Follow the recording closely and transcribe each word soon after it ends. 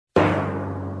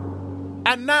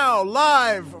And now,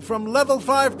 live from Level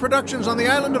 5 Productions on the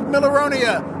island of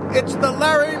Milleronia, it's The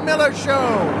Larry Miller Show.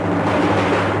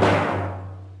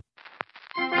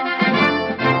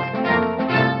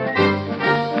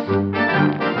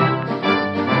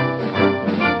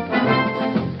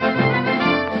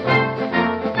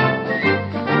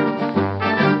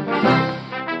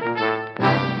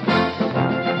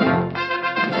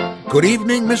 Good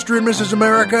evening, Mr. and Mrs.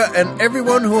 America, and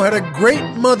everyone who had a great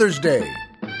Mother's Day.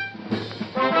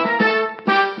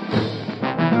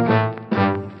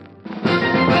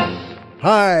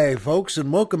 Hi, folks,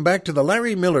 and welcome back to the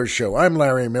Larry Miller Show. I'm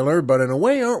Larry Miller, but in a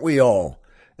way, aren't we all?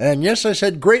 And yes, I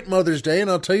said great Mother's Day, and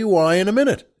I'll tell you why in a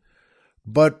minute.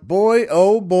 But boy,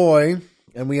 oh boy,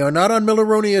 and we are not on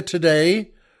Milleronia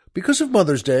today because of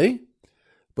Mother's Day,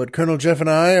 but Colonel Jeff and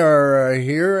I are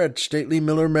here at Stately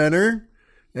Miller Manor,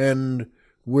 and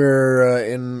we're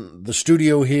in the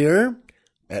studio here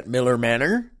at Miller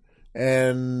Manor,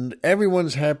 and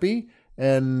everyone's happy.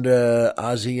 And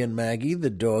Ozzy and Maggie, the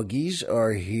doggies,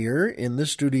 are here in the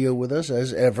studio with us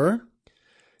as ever.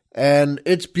 And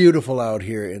it's beautiful out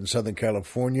here in Southern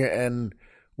California, and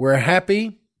we're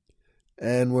happy,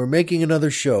 and we're making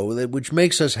another show, which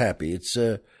makes us happy. It's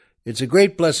a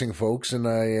great blessing, folks, and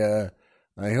I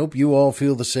hope you all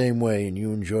feel the same way and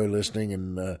you enjoy listening.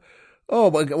 And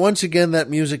but once again, that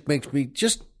music makes me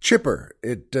just chipper.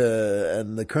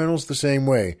 And the Colonel's the same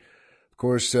way. Of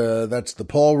course, that's the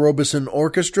Paul Robeson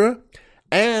Orchestra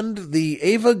and the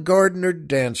Ava Gardner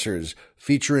Dancers,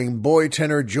 featuring boy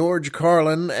tenor George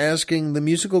Carlin asking the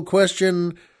musical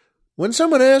question, when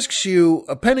someone asks you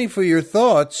a penny for your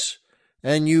thoughts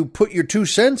and you put your 2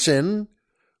 cents in,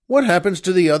 what happens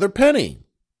to the other penny?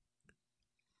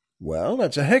 Well,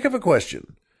 that's a heck of a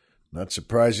question. Not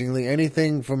surprisingly,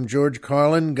 anything from George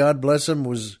Carlin, God bless him,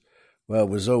 was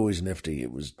always nifty.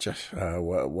 It was just,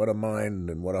 what a mind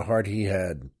and what a heart he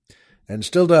had, and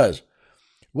still does.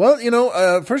 Well,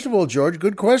 first of all, George,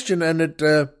 good question, and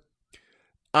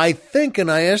I think,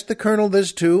 and I asked the Colonel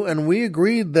this too, and we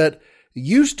agreed that it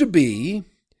used to be,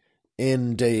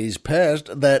 in days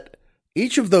past, that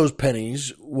each of those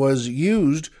pennies was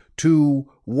used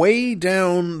to weigh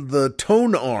down the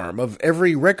tone arm of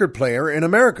every record player in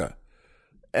America.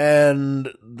 And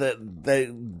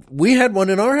we had one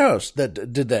in our house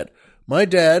that did that. My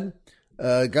dad,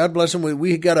 God bless him,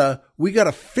 we got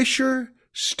a Fisher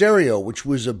stereo, which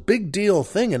was a big deal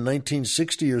thing in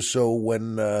 1960 or so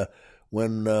when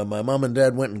my mom and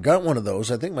dad went and got one of those.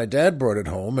 I think my dad brought it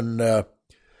home, and that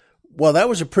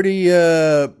was a pretty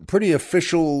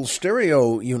official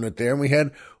stereo unit there. And we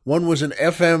had one was an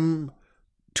FM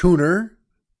tuner,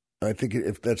 I think,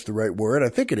 if that's the right word, I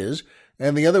think it is.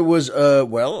 And the other was, a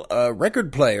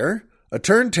record player, a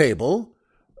turntable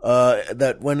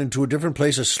that went into a different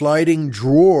place, a sliding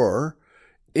drawer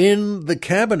in the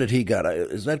cabinet he got.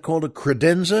 Is that called a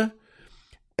credenza?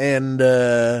 And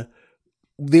the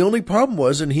only problem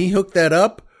was, and he hooked that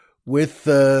up with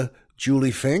Julie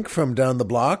Fink from down the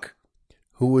block,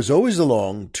 who was always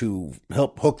along to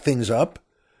help hook things up.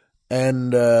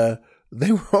 And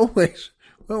they were always,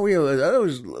 I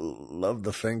always loved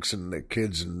the Finks and the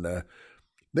kids, and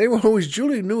they were always,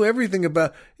 Julie knew everything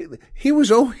about, he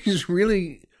was always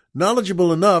really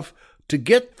knowledgeable enough to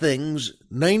get things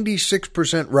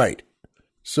 96% right.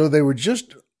 So they were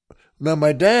just, now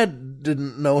my dad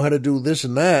didn't know how to do this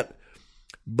and that,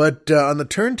 but on the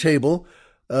turntable,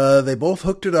 they both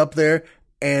hooked it up there,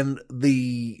 and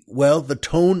the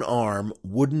tone arm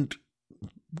wouldn't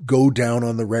go down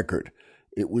on the record.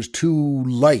 It was too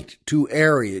light, too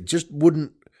airy. It just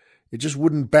wouldn't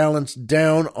balance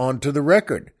down onto the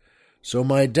record. So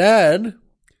my dad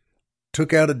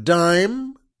took out a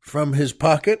dime from his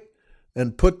pocket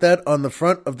and put that on the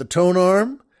front of the tone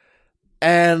arm,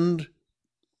 and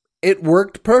it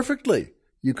worked perfectly.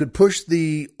 You could push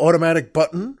the automatic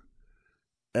button,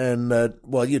 and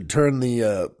you'd turn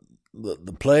the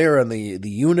player and the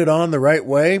unit on the right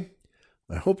way.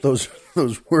 I hope those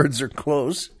words are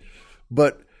close.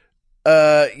 But,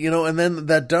 and then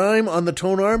that dime on the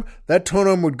tone arm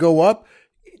would go up.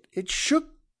 It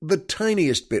shook the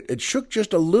tiniest bit. It shook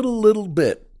just a little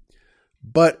bit.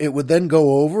 But it would then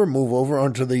move over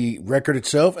onto the record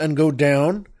itself and go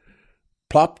down,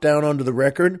 plop down onto the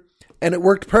record, and it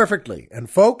worked perfectly. And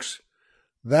folks,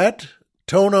 that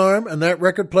tone arm and that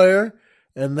record player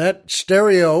and that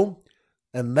stereo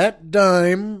and that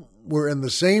dime were in the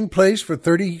same place for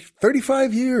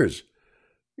 35 years.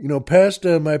 Past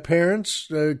my parents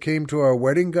came to our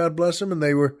wedding, God bless them,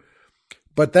 and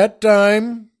but that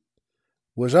dime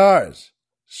was ours.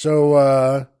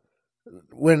 So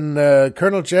when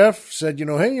Colonel Jeff said,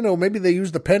 hey, maybe they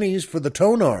use the pennies for the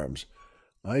tone arms,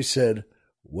 I said,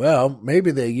 Well,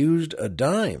 maybe they used a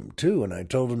dime too, and I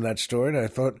told him that story, and I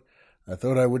thought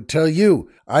I would tell you.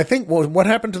 I think, well, what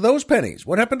happened to those pennies?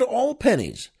 What happened to all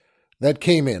pennies that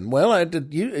came in? Well,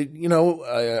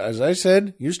 as I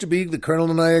said, used to be the Colonel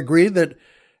and I agreed that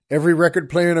every record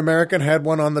player in America had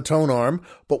one on the tone arm.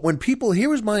 But when people, here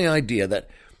was my idea that,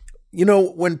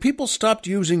 when people stopped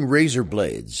using razor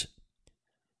blades,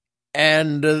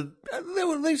 and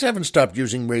they haven't stopped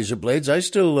using razor blades. I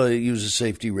still use a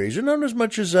safety razor, not as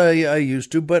much as I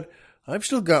used to, but I've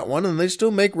still got one, and they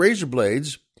still make razor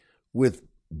blades with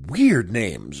weird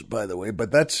names, by the way,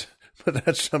 but that's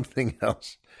something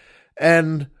else.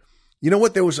 And you know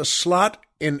what? There was a slot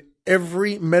in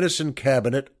every medicine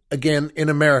cabinet, again, in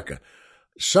America.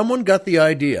 Someone got the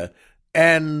idea,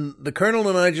 and the Colonel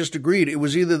and I just agreed it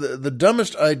was either the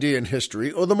dumbest idea in history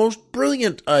or the most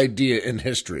brilliant idea in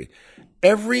history.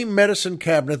 Every medicine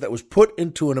cabinet that was put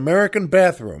into an American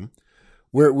bathroom,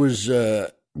 where it was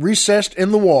recessed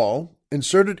in the wall,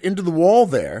 inserted into the wall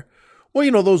there,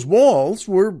 well, those walls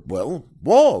were,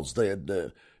 walls. They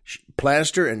had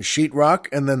plaster and sheetrock,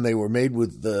 and then they were made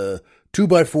with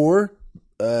 2x4,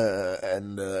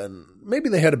 and maybe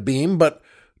they had a beam, but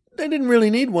they didn't really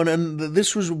need one. And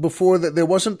this was before that there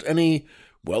wasn't any,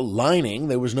 lining.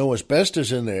 There was no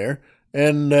asbestos in there,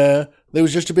 and there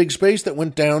was just a big space that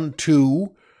went down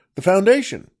to the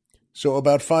foundation. So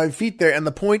about 5 feet there. And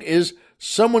the point is,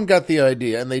 someone got the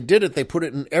idea, and they did it. They put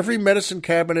it in every medicine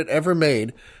cabinet ever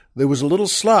made. There was a little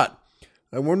slot.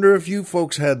 I wonder if you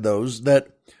folks had those,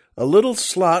 that a little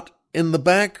slot in the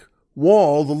back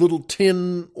wall, the little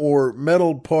tin or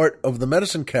metal part of the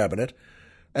medicine cabinet,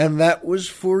 and that was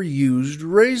for used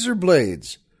razor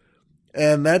blades.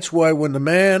 And that's why when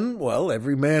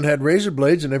every man had razor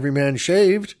blades and every man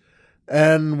shaved,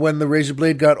 and when the razor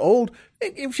blade got old,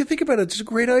 if you think about it, it's a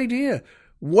great idea.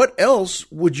 What else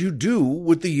would you do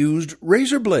with the used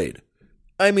razor blade?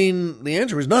 I mean, the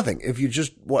answer is nothing. If you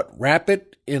just, wrap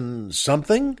it in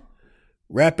something?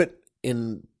 Wrap it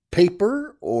in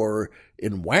paper or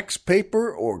in wax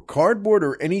paper or cardboard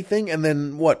or anything, and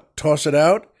then toss it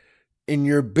out in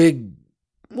your big,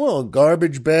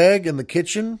 garbage bag in the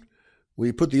kitchen where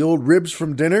you put the old ribs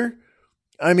from dinner?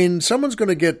 I mean, someone's going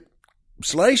to get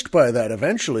sliced by that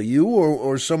eventually, you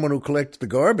or someone who collects the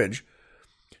garbage.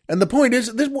 And the point is,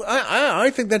 I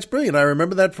think that's brilliant. I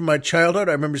remember that from my childhood.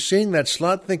 I remember seeing that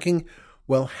slot thinking,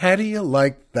 how do you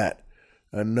like that?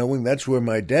 And knowing that's where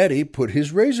my daddy put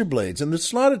his razor blades. And the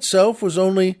slot itself was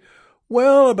only,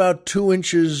 about 2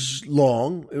 inches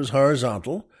long. It was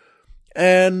horizontal.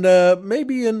 And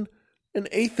maybe an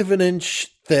eighth of an inch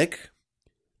thick,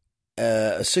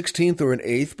 a 16th or an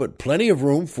eighth, but plenty of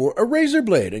room for a razor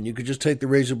blade. And you could just take the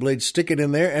razor blade, stick it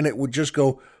in there, and it would just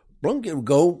go, it would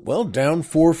go, down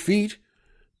 4 feet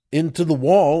into the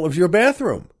wall of your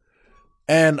bathroom.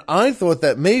 And I thought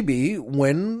that maybe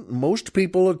when most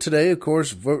people today, of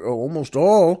course, almost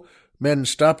all men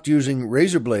stopped using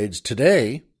razor blades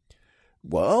today,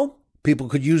 people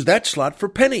could use that slot for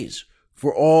pennies,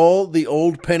 for all the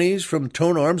old pennies from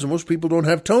tone arms. And most people don't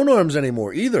have tone arms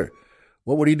anymore either.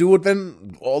 What would he do with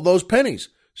then all those pennies?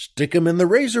 Stick them in the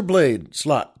razor blade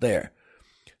slot there.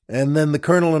 And then the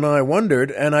Colonel and I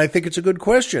wondered, and I think it's a good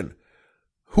question,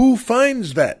 who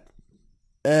finds that?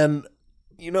 And,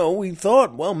 we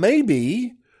thought,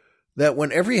 maybe that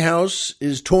when every house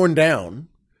is torn down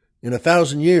in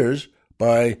 1,000 years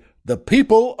by the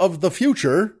people of the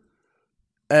future,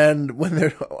 and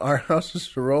when our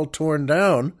houses are all torn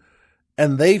down,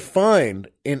 and they find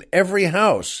in every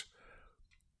house,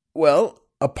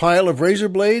 a pile of razor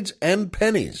blades and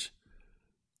pennies,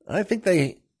 I think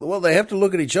they have to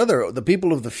look at each other, the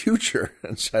people of the future,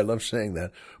 and I love saying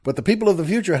that, but the people of the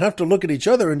future have to look at each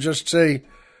other and just say,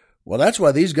 that's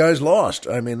why these guys lost.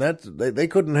 I mean, they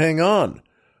couldn't hang on.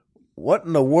 What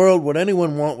in the world would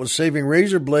anyone want with saving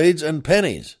razor blades and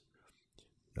pennies?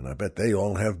 And I bet they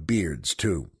all have beards,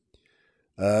 too.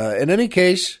 In any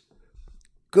case,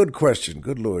 good question.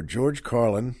 Good Lord. George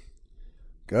Carlin.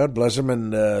 God bless him.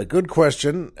 And good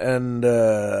question. And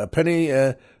a penny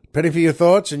for your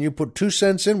thoughts, and you put 2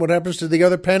 cents in. What happens to the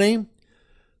other penny?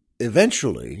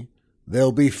 Eventually,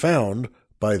 they'll be found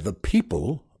by the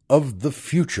people of the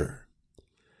future.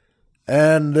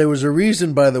 And there was a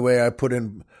reason, by the way, I put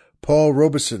in Paul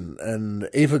Robeson and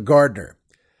Ava Gardner.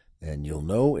 And you'll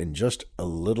know in just a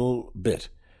little bit.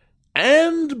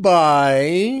 And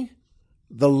by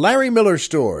the Larry Miller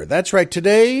Store. That's right.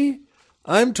 Today,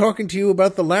 I'm talking to you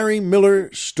about the Larry Miller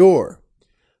Store.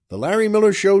 The Larry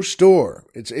Miller Show store.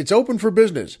 It's open for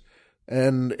business,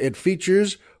 and it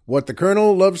features what the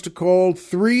Colonel loves to call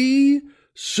 3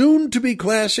 soon-to-be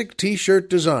classic T-shirt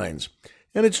designs.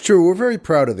 And it's true. We're very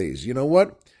proud of these. You know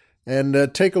what?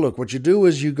 And take a look. What you do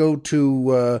is you go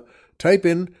to type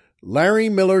in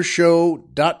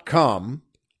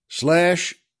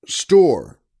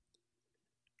LarryMillerShow.com/store.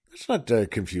 That's not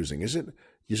confusing, is it?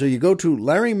 So you go to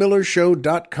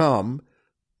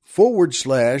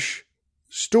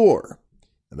LarryMillerShow.com/store.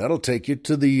 And that'll take you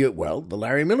to the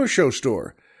Larry Miller Show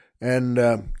store. And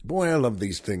boy, I love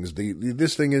these things.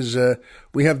 This thing is,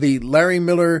 we have the Larry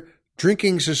Miller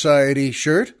Drinking Society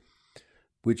shirt,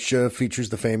 which features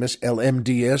the famous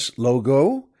LMDS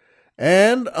logo,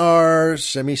 and our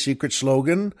semi-secret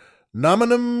slogan,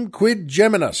 Nominum Quid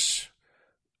Geminus,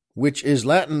 which is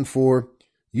Latin for,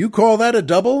 you call that a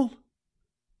double?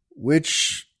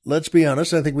 Which, let's be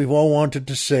honest, I think we've all wanted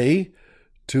to say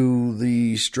to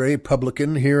the stray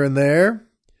publican here and there.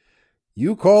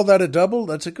 You call that a double?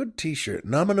 That's a good T-shirt.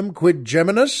 Nominum Quid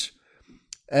Geminus.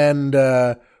 And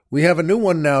we have a new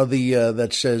one now that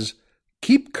says,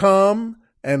 Keep Calm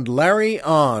and Larry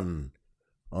on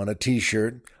a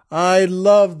T-shirt. I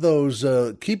love those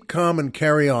Keep Calm and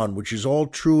Carry On, which is all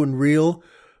true and real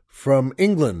from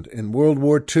England in World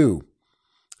War II.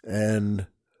 And,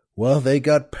 well, they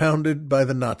got pounded by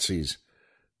the Nazis.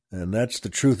 And that's the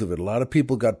truth of it. A lot of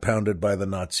people got pounded by the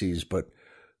Nazis, but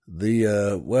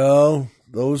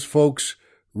those folks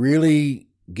really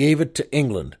gave it to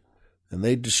England, and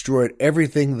they destroyed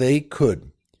everything they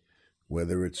could,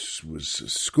 whether it was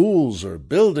schools or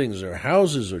buildings or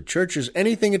houses or churches,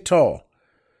 anything at all.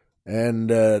 And,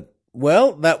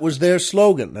 that was their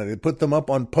slogan. Now, they put them up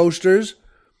on posters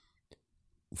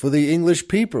for the English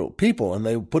people, and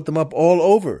they put them up all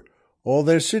over all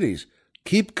their cities.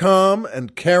 Keep calm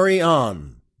and carry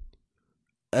on.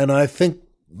 And I think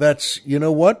that's, you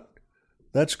know what?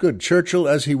 That's good. Churchill,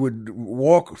 as he would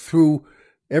walk through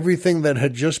everything that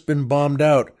had just been bombed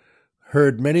out,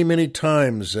 heard many, many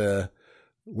times,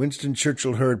 Winston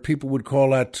Churchill heard people would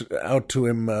call out to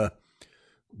him,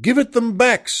 give it them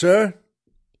back, sir,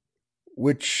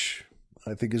 which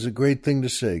I think is a great thing to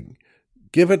say.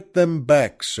 Give it them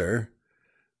back, sir.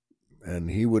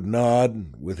 And he would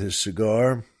nod with his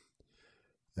cigar.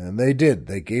 And they did.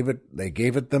 They gave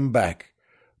it them back.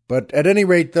 But at any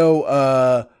rate,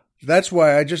 though, that's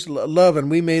why I just love,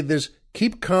 and we made this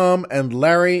Keep Calm and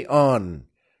Larry On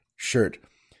shirt.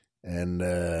 And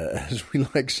as we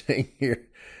like saying here,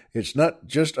 it's not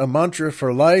just a mantra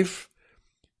for life.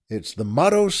 It's the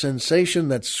motto sensation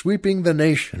that's sweeping the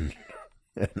nation.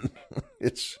 And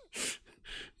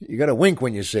you got to wink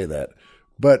when you say that.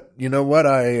 But you know what?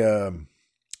 I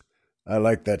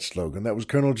like that slogan. That was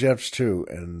Colonel Jeff's too.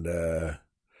 And the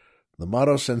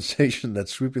motto sensation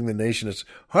that's sweeping the nation. It's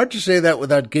hard to say that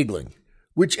without giggling,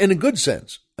 which in a good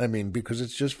sense. I mean, because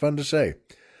it's just fun to say.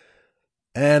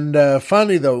 And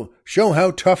finally, though, show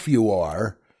how tough you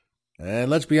are.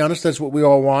 And let's be honest, that's what we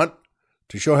all want,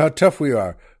 to show how tough we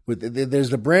are.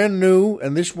 There's the brand new,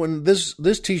 and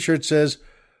this T-shirt says,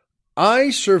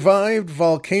 I survived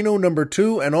volcano number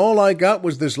 2, and all I got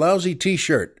was this lousy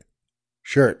T-shirt.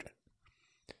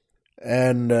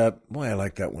 And, boy, I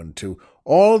like that one, too.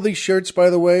 All of these shirts,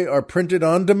 by the way, are printed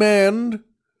on demand,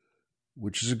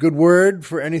 which is a good word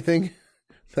for anything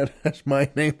that has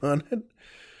my name on it.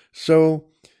 So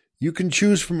you can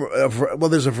choose from,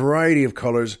 there's a variety of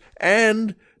colors,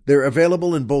 and they're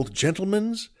available in both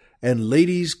gentlemen's and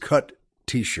ladies' cut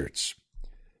T-shirts.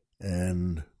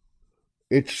 And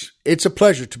it's a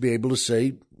pleasure to be able to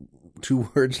say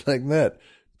 2 words like that.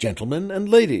 Gentlemen and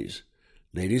ladies.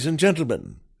 Ladies and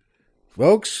gentlemen.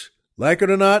 Folks, like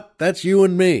it or not, that's you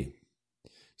and me.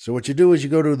 So what you do is you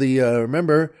go to the,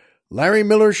 remember,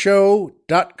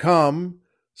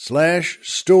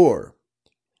 LarryMillerShow.com/store.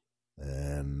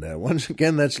 And once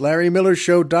again, that's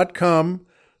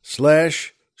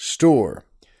LarryMillerShow.com/store.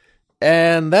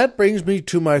 And that brings me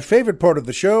to my favorite part of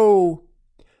the show,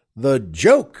 the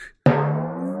joke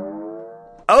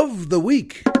of the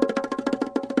week.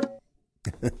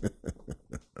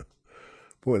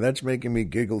 Boy, that's making me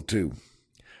giggle too.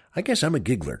 I guess I'm a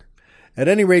giggler. At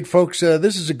any rate, folks,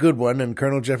 this is a good one, and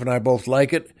Colonel Jeff and I both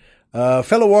like it. A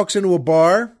fellow walks into a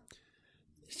bar.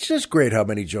 It's just great how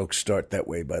many jokes start that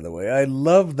way, by the way. I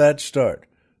love that start.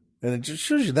 And it just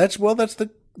shows you that's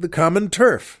the common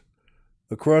turf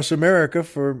across America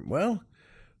for, well,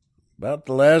 about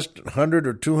the last 100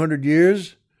 or 200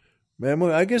 years. Man,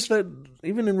 well, I guess that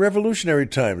even in revolutionary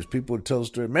times, people would tell a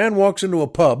story. Man walks into a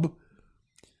pub.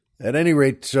 At any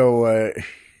rate, so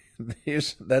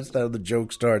that's how the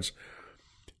joke starts.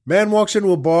 Man walks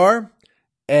into a bar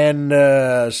and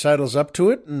sidles up to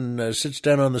it and sits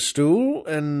down on the stool,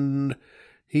 and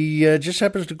he just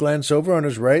happens to glance over on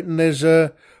his right, and there's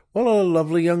well, a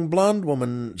lovely young blonde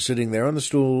woman sitting there on the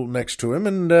stool next to him.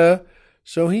 And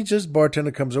so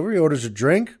bartender comes over, he orders a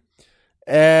drink,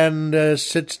 and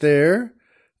sits there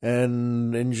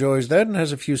and enjoys that and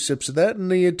has a few sips of that.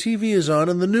 And the TV is on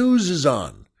and the news is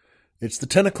on. It's the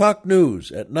 10 o'clock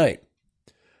news at night.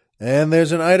 And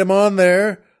there's an item on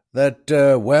there that,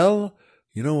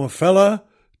 a fella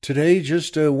today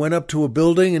just went up to a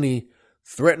building and he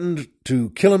threatened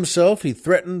to kill himself. He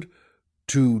threatened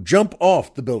to jump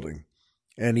off the building.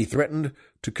 And he threatened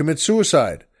to commit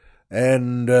suicide.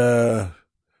 And the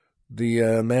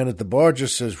man at the bar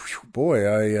just says,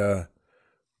 boy,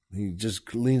 he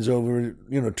just leans over,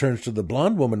 turns to the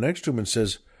blonde woman next to him and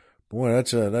says, boy,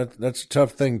 that's a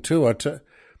tough thing too. I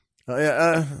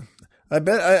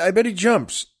bet he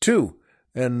jumps too.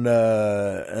 And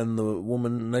the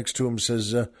woman next to him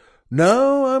says,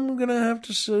 no, I'm gonna have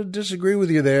to disagree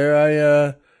with you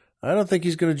there. I don't think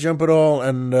he's gonna jump at all.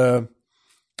 And the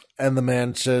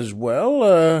man says,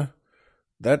 well,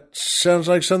 that sounds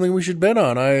like something we should bet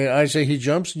on. I say he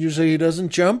jumps, and you say he doesn't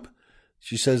jump.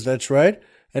 She says that's right.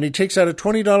 And he takes out a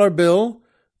 $20 bill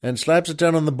and slaps it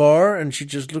down on the bar. And she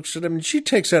just looks at him, and she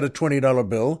takes out a $20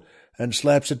 bill and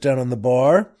slaps it down on the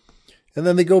bar. And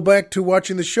then they go back to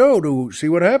watching the show to see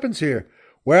what happens here.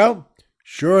 Well,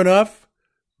 sure enough,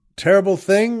 terrible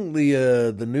thing.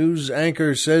 The news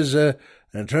anchor says, and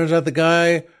it turns out the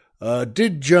guy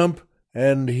did jump,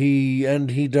 and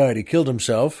he died. He killed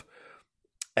himself.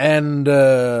 And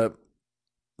the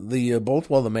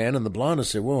man and the blonde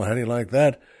say, well, how do you like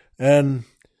that? And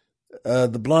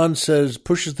the blonde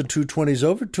pushes the two 20s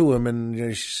over to him,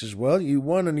 and she says, well, you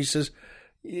won. And he says,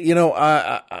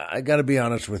 I got to be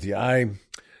honest with you.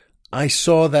 I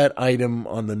saw that item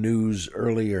on the news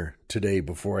earlier today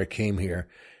before I came here,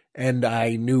 and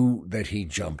I knew that he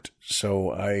jumped.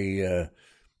 So I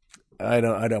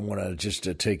don't want to just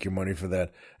take your money for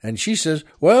that. And she says,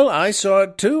 well, I saw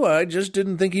it too. I just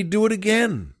didn't think he'd do it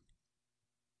again.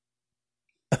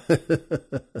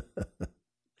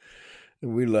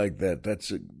 We like that. That's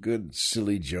a good,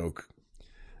 silly joke.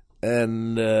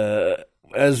 And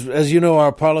as you know,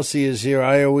 our policy is here.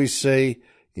 I always say,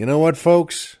 you know what,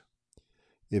 folks?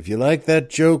 If you like that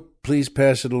joke, please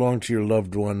pass it along to your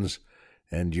loved ones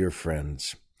and your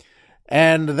friends.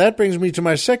 And that brings me to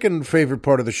my second favorite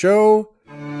part of the show,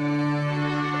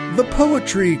 the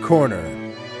Poetry Corner.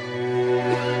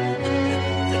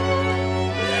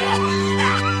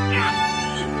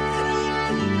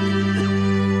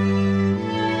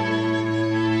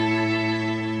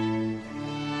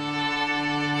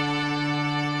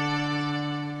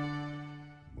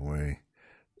 Boy,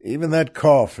 even that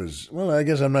cough is, well, I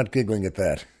guess I'm not giggling at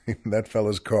that. That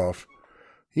fella's cough.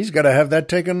 He's got to have that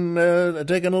taken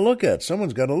a look at.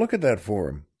 Someone's got to look at that for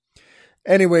him.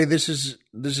 Anyway, this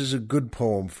is a good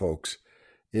poem, folks.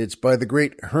 It's by the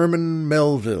great Herman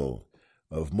Melville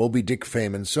of Moby Dick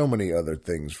fame and so many other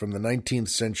things from the 19th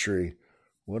century.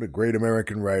 What a great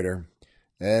American writer.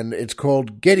 And it's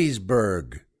called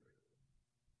Gettysburg.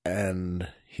 And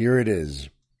here it is.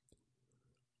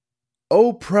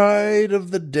 O pride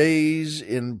of the days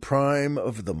in prime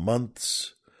of the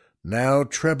months, now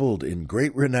trebled in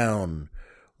great renown,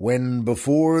 when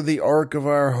before the ark of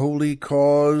our holy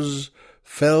cause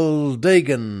fell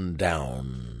Dagon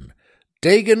down.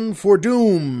 Dagon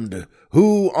foredoomed,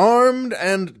 who armed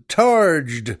and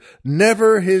charged,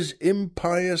 never his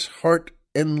impious heart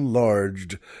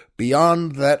enlarged.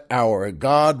 Beyond that hour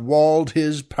God walled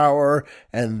his power,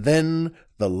 and then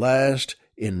the last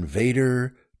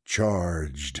invader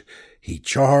charged. He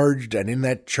charged, and in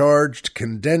that charge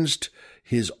condensed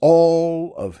his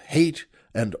all of hate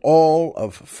and all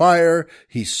of fire.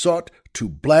 He sought to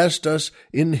blast us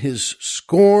in his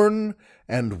scorn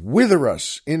and wither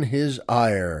us in his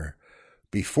ire.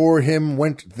 Before him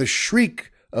went the shriek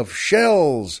of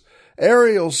shells,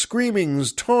 aerial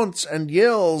screamings, taunts, and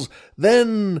yells.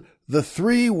 Then the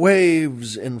three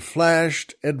waves in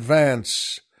flashed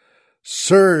advance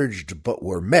surged but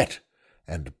were met,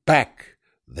 and back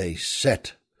they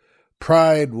set.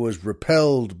 Pride was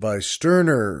repelled by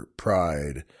sterner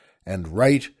pride, and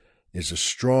right is a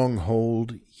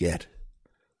stronghold yet.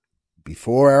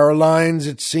 Before our lines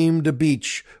it seemed a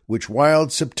beach which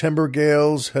wild September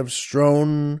gales have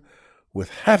strown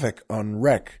with havoc on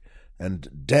wreck,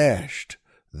 and dashed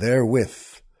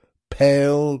therewith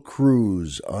pale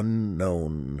crews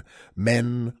unknown,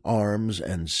 men, arms,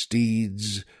 and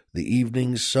steeds. The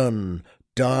evening sun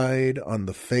died on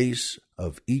the face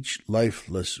of each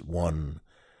lifeless one,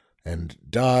 and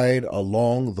died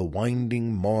along the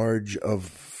winding marge of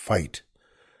fight,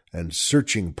 and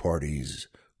searching parties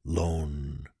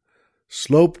lone.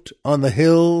 Sloped on the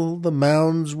hill the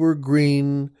mounds were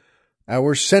green,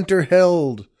 our center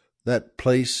held that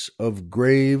place of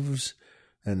graves,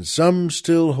 and some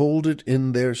still hold it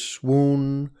in their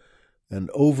swoon, and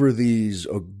over these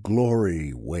a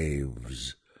glory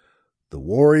waves. The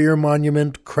warrior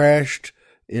monument crashed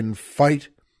in fight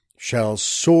shall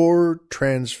soar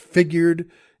transfigured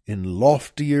in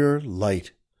loftier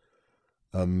light.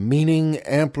 A meaning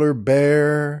ampler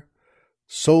bear,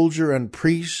 soldier and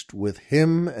priest with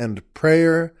hymn and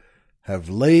prayer have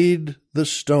laid the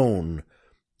stone,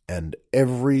 and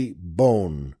every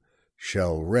bone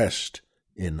shall rest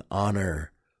in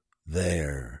honor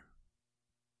there.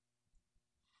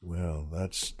 Well,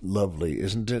 that's lovely,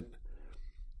 isn't it?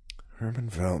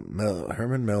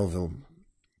 Herman Melville.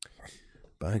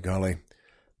 By golly.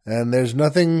 And there's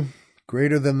nothing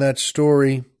greater than that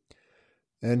story.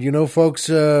 And you know, folks,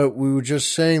 we were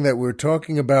just saying that we're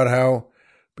talking about how,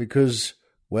 because,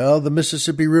 well, the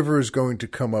Mississippi River is going to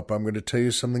come up. I'm going to tell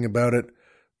you something about it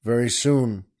very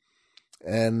soon.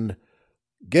 And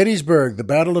Gettysburg, the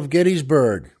Battle of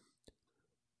Gettysburg,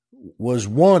 was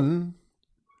won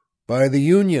by the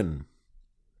Union,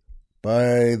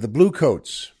 by the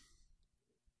Bluecoats,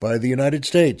 by the United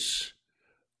States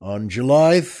on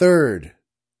July 3rd,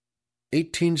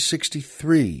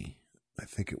 1863, I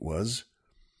think it was.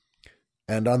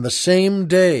 And on the same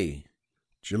day,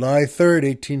 July 3rd,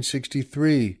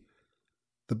 1863,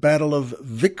 the Battle of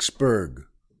Vicksburg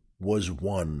was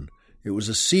won. It was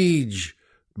a siege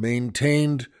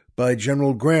maintained by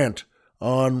General Grant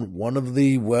on one of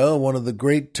the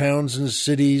great towns and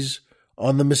cities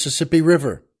on the Mississippi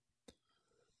River.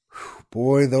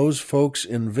 Boy, those folks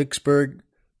in Vicksburg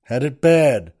had it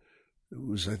bad. It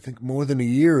was, I think, more than a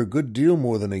year, a good deal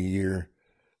more than a year.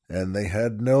 And they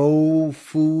had no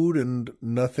food and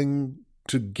nothing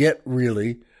to get,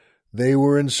 really. They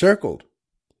were encircled.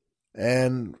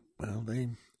 And, well, they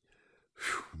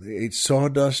ate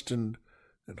sawdust and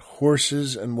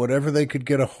horses and whatever they could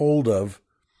get a hold of.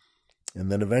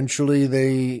 And then eventually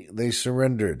they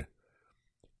surrendered.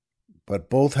 But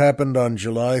both happened on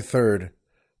July 3rd.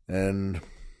 And,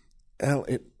 well,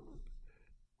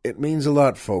 it means a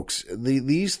lot, folks.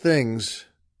 These things,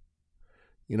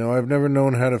 you know, I've never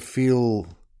known how to feel,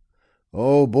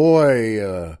 oh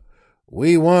boy,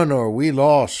 we won or we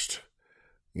lost.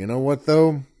 You know what,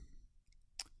 though?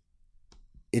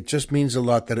 It just means a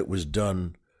lot that it was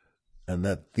done, and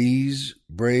that these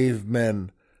brave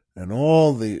men and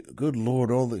all the, good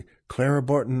Lord, all the, Clara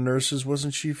Barton nurses,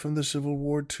 wasn't she from the Civil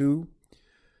War too?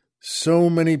 So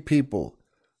many people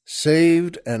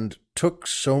saved and took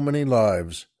so many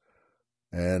lives,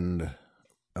 and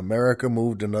America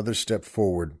moved another step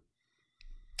forward.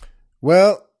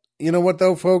 Well, you know what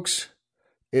though, folks?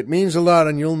 It means a lot,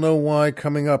 and you'll know why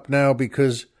coming up now,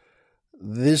 because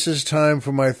this is time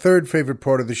for my third favorite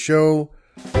part of the show,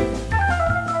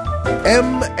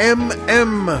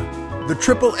 MMM, the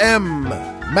Triple M,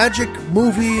 Magic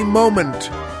Movie Moment.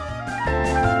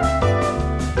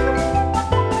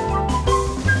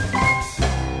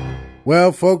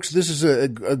 Well, folks, this is a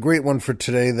great one for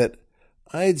today that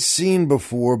I'd seen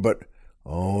before, but,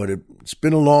 it's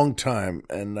been a long time,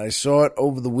 and I saw it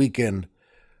over the weekend.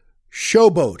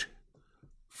 Showboat,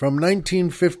 from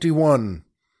 1951,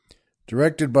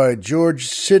 directed by George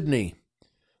Sidney.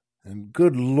 And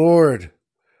good Lord,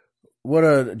 what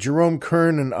a Jerome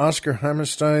Kern and Oscar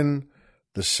Hammerstein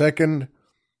II,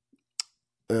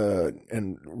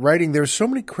 and writing. There's so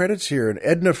many credits here. And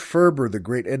Edna Ferber, the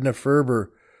great Edna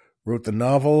Ferber, wrote the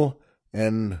novel.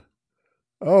 And,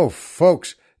 oh,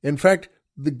 folks, in fact,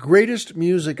 the greatest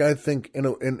music, I think,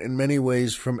 in many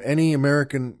ways, from any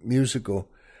American musical.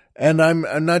 And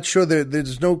I'm not sure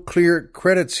there's no clear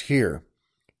credits here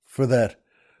for that.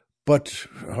 But,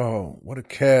 oh, what a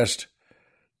cast.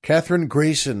 Katherine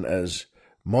Grayson as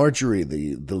Marjorie,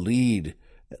 the lead.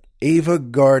 Ava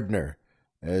Gardner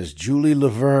as Julie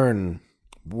Laverne.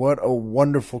 What a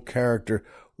wonderful character.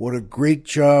 What a great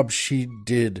job she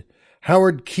did.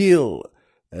 Howard Keel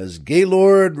as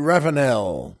Gaylord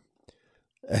Ravenel.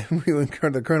 And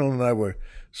the Colonel and I were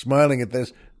smiling at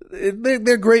this.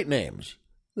 They're great names.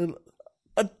 A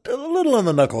little on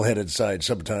the knuckleheaded side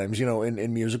sometimes,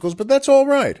 in musicals, but that's all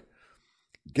right.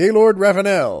 Gaylord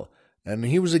Ravenel, and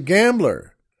he was a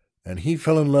gambler, and he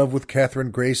fell in love with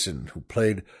Katherine Grayson, who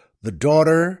played the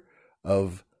daughter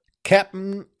of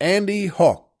Captain Andy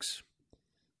Hawks.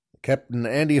 Captain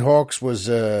Andy Hawks was,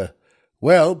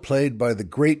 played by the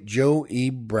great Joe E.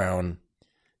 Brown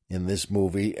in this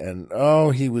movie, and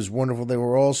he was wonderful. They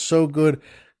were all so good,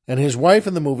 and his wife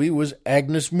in the movie was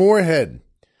Agnes Moorehead,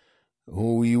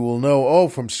 who you will know,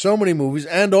 from so many movies,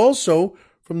 and also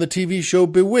from the TV show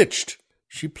Bewitched.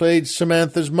 She played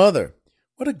Samantha's mother.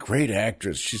 What a great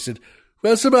actress. She said,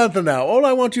 Well, Samantha, now, all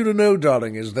I want you to know,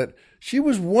 darling, is that she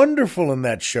was wonderful in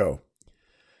that show.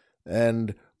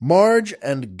 And Marge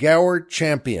and Gower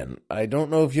Champion, I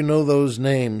don't know if you know those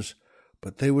names,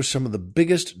 but they were some of the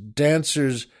biggest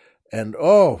dancers and,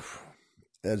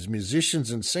 as musicians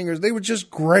and singers, they were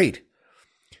just great.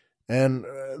 And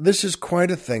this is quite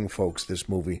a thing, folks, this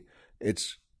movie.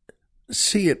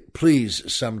 See it,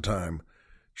 please, sometime.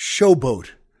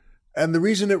 Showboat. And the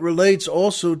reason it relates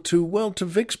also to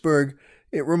Vicksburg,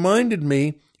 it reminded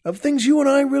me of things you and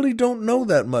I really don't know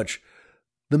that much.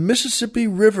 The Mississippi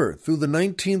River through the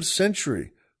 19th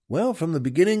century, well, from the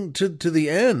beginning to the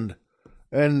end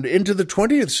and into the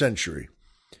 20th century,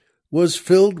 was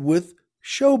filled with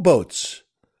showboats.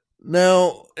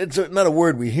 Now, it's not a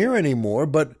word we hear anymore,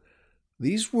 but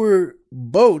these were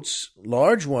boats,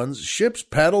 large ones, ships,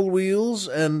 paddle wheels,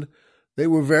 and they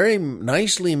were very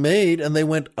nicely made, and they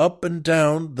went up and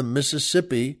down the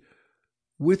Mississippi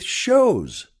with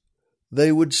shows.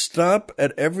 They would stop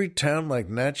at every town like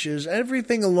Natchez,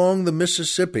 everything along the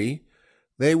Mississippi.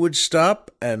 They would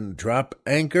stop and drop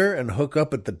anchor and hook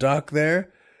up at the dock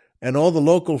there, and all the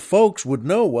local folks would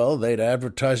know. Well, they'd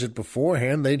advertise it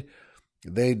beforehand.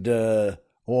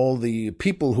 All the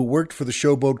people who worked for the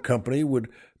showboat company would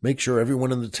make sure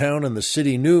everyone in the town and the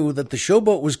city knew that the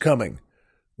showboat was coming,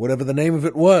 whatever the name of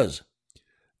it was.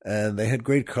 And they had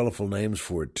great colorful names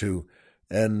for it, too.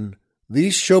 And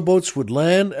these showboats would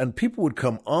land, and people would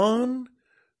come on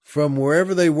from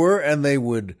wherever they were, and they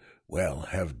would,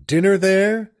 have dinner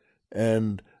there,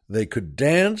 and they could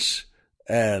dance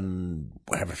and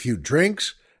have a few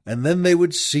drinks, and then they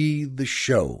would see the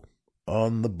show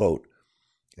on the boat.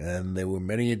 And there were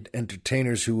many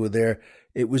entertainers who were there.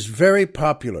 It was very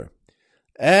popular.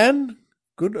 And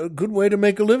a good way to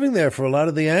make a living there for a lot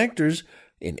of the actors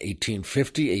in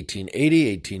 1850,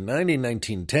 1880, 1890,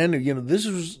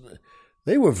 1910.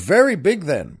 They were very big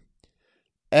then.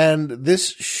 And this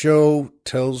show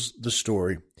tells the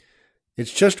story.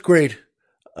 It's just great.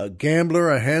 A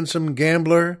handsome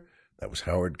gambler. That was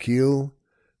Howard Keel.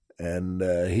 And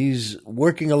he's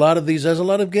working a lot of these, as a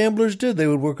lot of gamblers did. They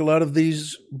would work a lot of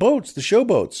these boats, the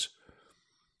showboats.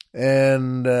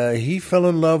 And he fell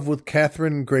in love with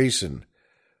Katherine Grayson,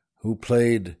 who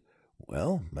played,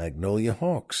 Magnolia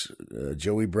Hawks,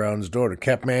 Joey Brown's daughter,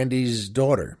 Cap Mandy's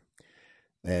daughter.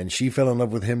 And she fell in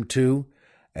love with him too.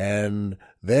 And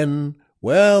then,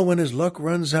 when his luck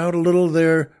runs out a little,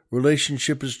 their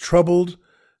relationship is troubled,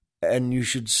 and you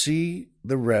should see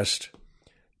the rest.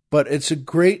 But it's a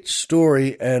great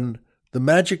story, and the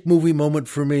magic movie moment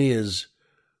for me is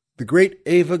the great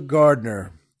Ava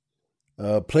Gardner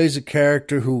plays a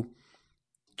character who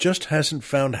just hasn't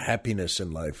found happiness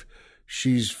in life.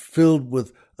 She's filled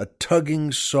with a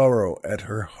tugging sorrow at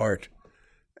her heart,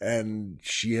 and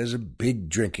she has a big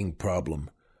drinking problem.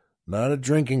 Not a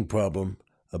drinking problem,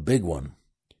 a big one.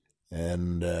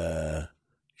 And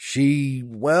she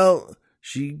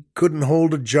couldn't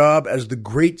hold a job as the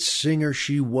great singer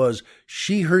she was.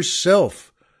 She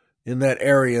herself, in that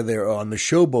area there on the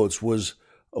showboats, was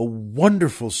a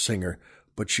wonderful singer,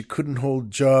 but she couldn't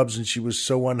hold jobs, and she was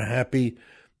so unhappy,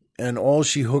 and all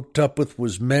she hooked up with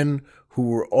was men who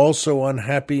were also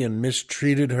unhappy and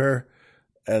mistreated her,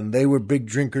 and they were big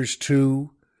drinkers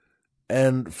too.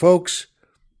 And folks,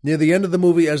 near the end of the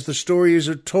movie, as the stories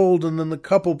are told, and then the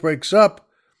couple breaks up,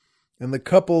 and the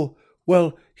couple,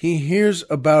 he hears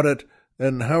about it,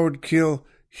 and Howard Keel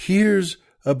hears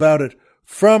about it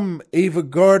from Ava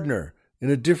Gardner in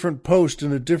a different post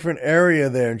in a different area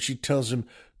there, and she tells him,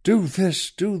 do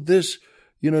this,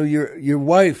 your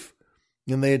wife.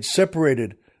 And they had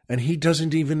separated, and he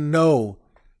doesn't even know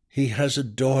he has a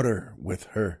daughter with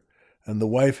her, and the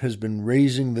wife has been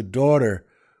raising the daughter,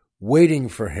 waiting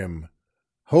for him,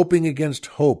 hoping against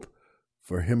hope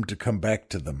for him to come back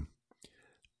to them.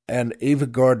 And Ava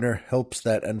Gardner helps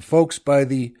that. And folks, by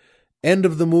the end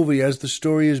of the movie, as the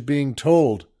story is being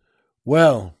told,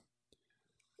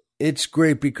 it's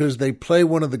great because they play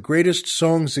one of the greatest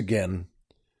songs again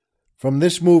from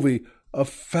this movie, a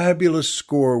fabulous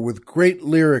score with great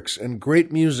lyrics and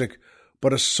great music,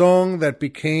 but a song that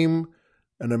became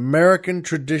an American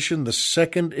tradition the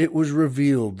second it was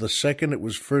revealed, the second it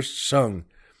was first sung.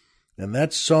 And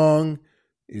that song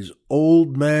is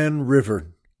Old Man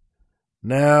River.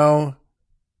 Now,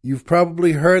 you've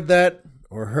probably heard that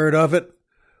or heard of it,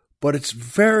 but it's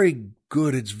very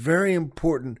good. It's very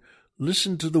important.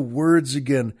 Listen to the words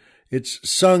again. It's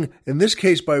sung, in this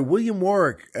case, by William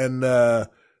Warwick and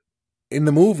in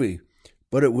the movie,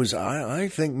 but it was, I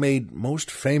think, made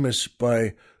most famous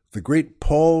by the great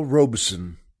Paul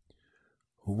Robeson.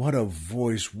 What a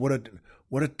voice, what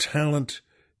a talent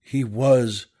he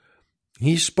was.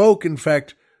 He spoke, in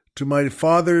fact, to my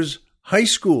father's high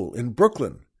school in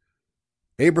Brooklyn,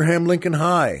 Abraham Lincoln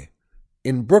High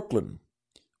in Brooklyn,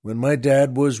 when my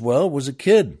dad was a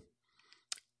kid.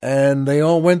 And they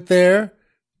all went there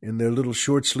in their little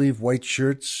short-sleeve white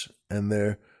shirts and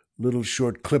their little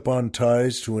short clip-on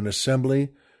ties to an assembly,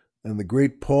 and the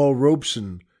great Paul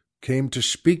Robeson came to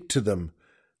speak to them.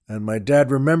 And my dad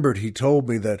remembered, he told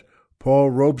me that Paul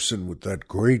Robeson, with that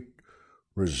great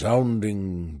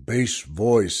resounding bass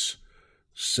voice,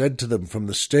 said to them from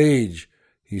the stage,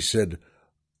 he said,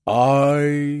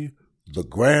 "I, the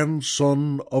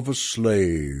grandson of a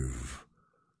slave."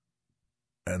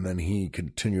 And then he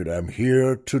continued, "I'm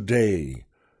here today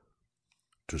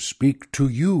to speak to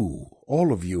you,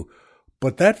 all of you."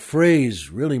 But that phrase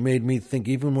really made me think,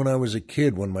 even when I was a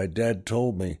kid, when my dad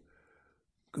told me,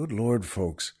 good Lord,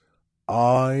 folks,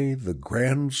 I, the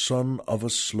grandson of a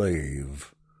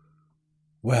slave.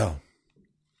 Well,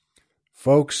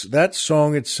 folks, that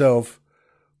song itself,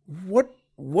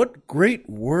 what great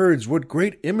words, what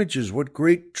great images, what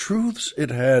great truths it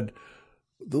had.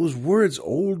 Those words,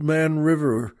 Old Man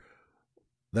River,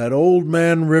 that old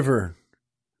man river,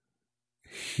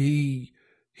 he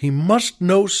must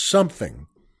know something.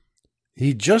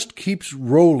 He just keeps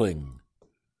rolling.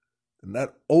 And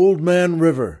that old man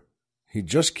river, he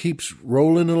just keeps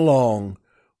rolling along.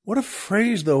 What a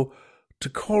phrase, though, to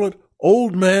call it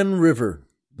Old Man River,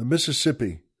 the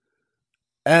Mississippi.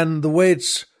 And the way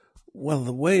it's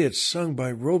sung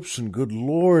by Robeson, good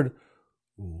Lord.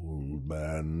 Old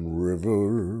Man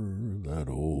River, that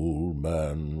old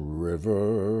man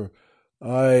river.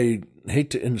 I hate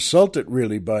to insult it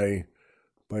really by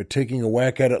taking a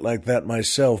whack at it like that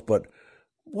myself, but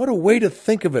what a way to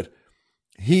think of it.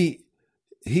 He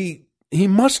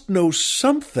must know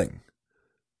something.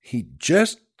 He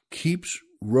just keeps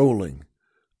rolling.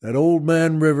 That old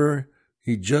man river,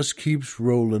 he just keeps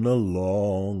rolling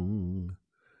along.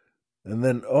 And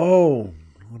then,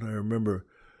 what I remember.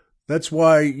 That's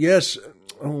why, yes,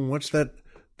 what's that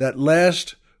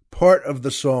last part of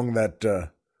the song that,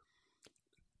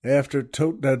 after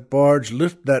tote that barge,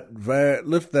 tote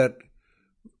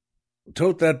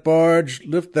that barge,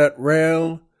 lift that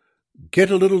rail,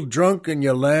 get a little drunk and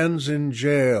your land's in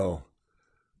jail.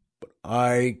 But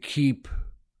I keep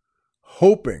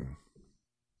hoping.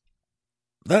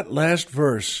 That last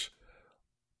verse,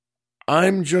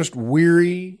 I'm just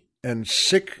weary and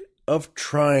sick of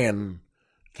trying.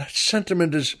 That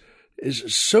sentiment is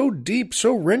so deep,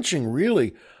 so wrenching,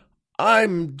 really.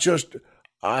 I'm just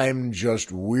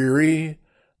weary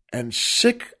and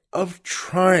sick of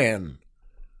trying.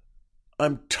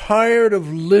 I'm tired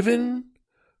of living,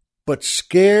 but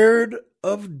scared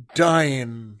of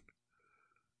dying.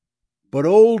 But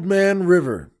Old Man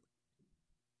River,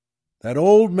 that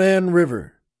old man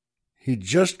river, he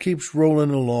just keeps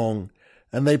rolling along.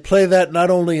 And they play that not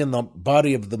only in the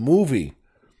body of the movie,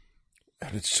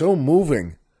 and it's so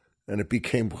moving, and it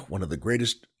became one of the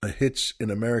greatest hits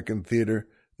in American theater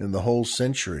in the whole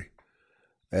century.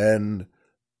 And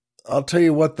I'll tell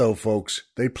you what, though, folks,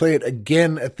 they play it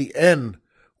again at the end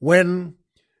when,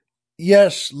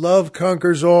 yes, love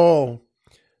conquers all,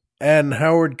 and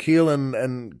Howard Keel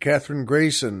and Kathryn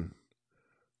Grayson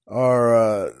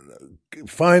are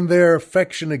find their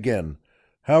affection again.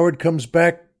 Howard comes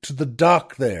back to the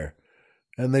dock there,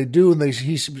 and they do, and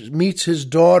he meets his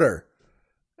daughter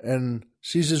and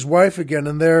sees his wife again,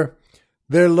 and their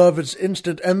love is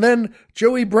instant. And then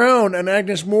Joey Brown and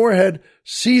Agnes Moorehead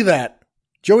see that.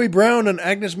 Joey Brown and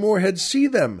Agnes Moorehead see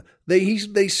them.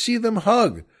 They see them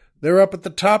hug. They're up at the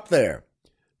top there,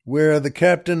 where the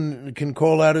captain can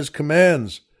call out his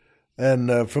commands,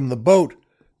 and from the boat,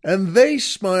 and they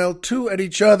smile too at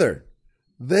each other.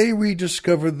 They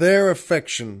rediscover their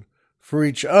affection for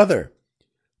each other.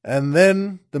 And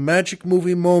then the magic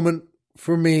movie moment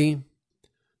for me,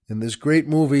 in this great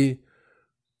movie,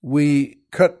 we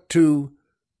cut to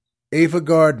Ava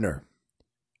Gardner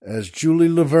as Julie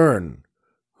Laverne,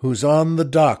 who's on the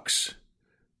docks,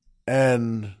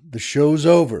 and the show's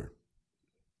over,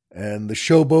 and the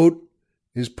showboat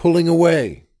is pulling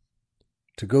away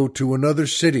to go to another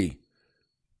city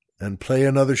and play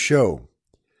another show.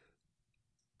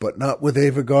 But not with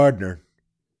Ava Gardner.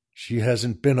 She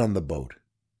hasn't been on the boat.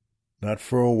 Not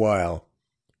for a while.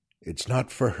 It's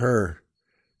not for her.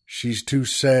 She's too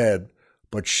sad.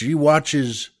 But she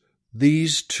watches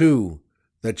these two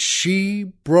that she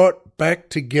brought back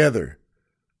together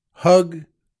hug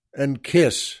and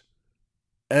kiss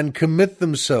and commit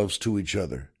themselves to each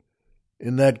other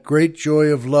in that great joy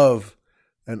of love.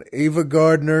 And Ava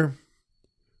Gardner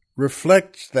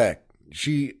reflects that.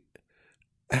 She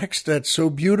acts that so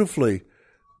beautifully.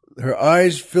 her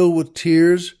eyes fill with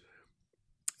tears,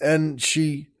 and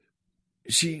she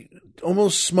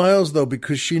almost smiles, though,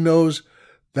 because she knows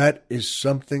that is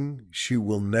something she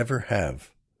will never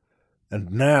have.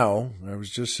 And now, I was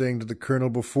just saying to the Colonel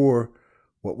before,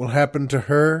 what will happen to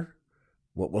her?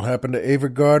 What will happen to Ava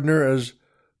Gardner as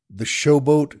the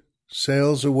showboat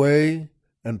sails away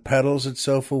and paddles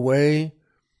itself away,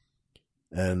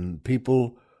 and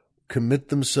people commit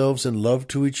themselves in love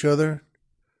to each other?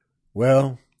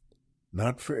 Well,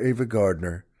 not for Ava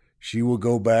Gardner. She will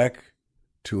go back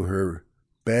to her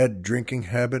bad drinking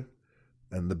habit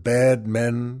and the bad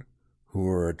men who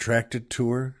are attracted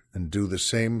to her and do the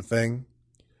same thing.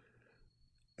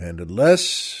 And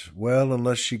unless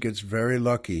she gets very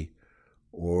lucky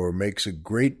or makes a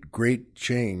great, great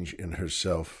change in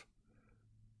herself,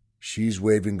 she's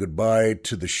waving goodbye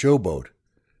to the showboat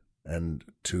and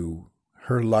to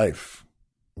her life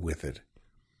with it.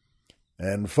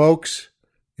 And folks,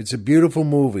 it's a beautiful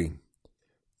movie,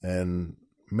 and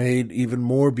made even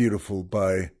more beautiful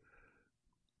by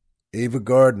Ava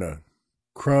Gardner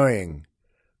crying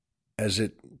as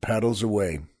it paddles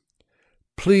away.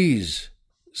 Please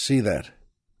see that.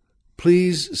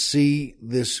 Please see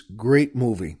this great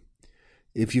movie.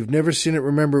 If you've never seen it,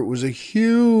 remember it was a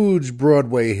huge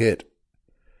Broadway hit.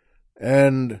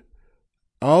 And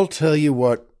I'll tell you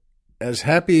what, as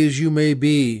happy as you may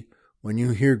be when you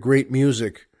hear great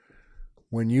music,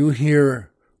 when you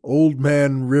hear Old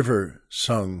Man River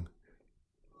sung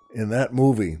in that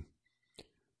movie,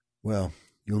 well,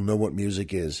 you'll know what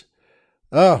music is.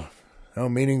 Oh, how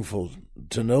meaningful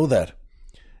to know that.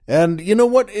 And you know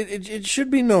what? It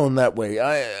should be known that way.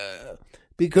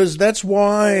 Because that's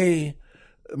why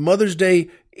Mother's Day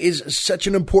is such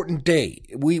an important day.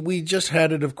 We just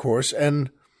had it, of course, and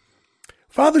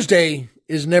Father's Day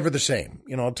is never the same.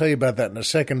 I'll tell you about that in a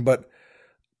second, but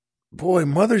boy,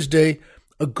 Mother's Day,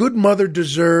 a good mother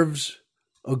deserves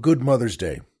a good Mother's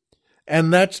Day.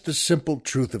 And that's the simple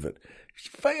truth of it.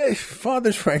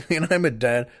 Fathers, frankly, and I'm a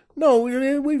dad, no,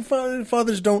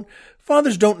 fathers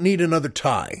don't need another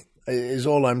tie, is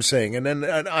all I'm saying. And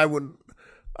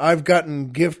I've gotten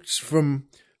gifts from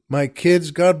my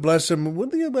kids, God bless them,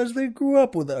 as they grew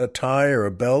up with a tie or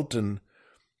a belt, and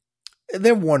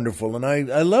they're wonderful. And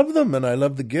I love them, and I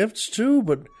love the gifts too,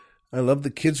 but I love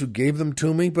the kids who gave them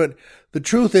to me. But the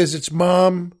truth is, it's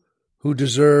Mom who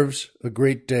deserves a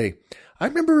great day. I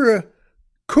remember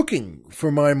cooking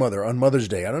for my mother on Mother's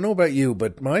Day. I don't know about you,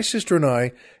 but my sister and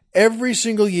I, every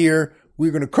single year, we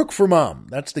were going to cook for Mom.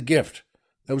 That's the gift.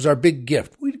 That was our big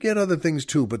gift. We'd get other things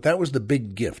too, but that was the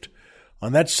big gift.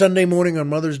 On that Sunday morning on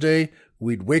Mother's Day,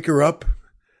 we'd wake her up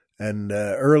and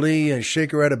early and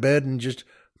shake her out of bed and just,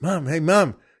 Mom, hey,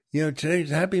 Mom, today's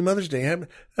Happy Mother's Day.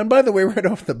 And by the way, right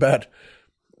off the bat,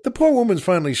 the poor woman's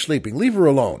finally sleeping. Leave her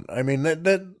alone. I mean,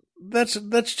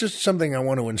 that's just something I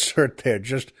want to insert there.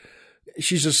 Just,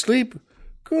 she's asleep.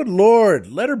 Good Lord,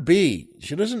 let her be.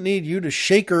 She doesn't need you to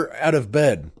shake her out of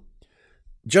bed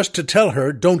just to tell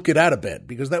her, don't get out of bed,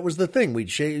 because that was the thing. We'd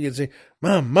shake, you'd say,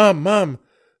 Mom, Mom, Mom.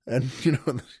 And,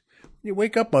 you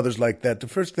wake up mothers like that. The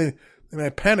first thing, they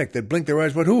might panic. They'd blink their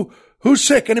eyes. But who's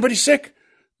sick? Anybody sick?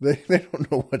 They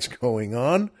don't know what's going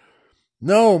on.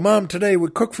 No, Mom, today we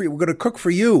cook for you. We're going to cook for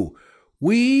you.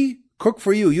 We cook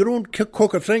for you. You don't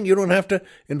cook a thing. You don't have to.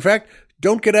 In fact,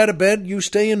 don't get out of bed. You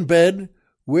stay in bed.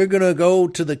 We're going to go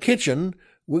to the kitchen.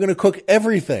 We're going to cook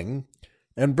everything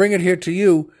and bring it here to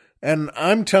you. And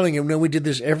I'm telling you, we did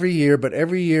this every year, but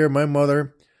every year my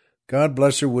mother, God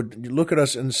bless her, would look at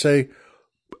us and say,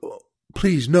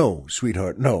 please, no,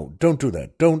 sweetheart, no, don't do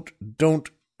that. Don't.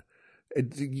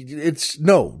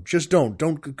 No, just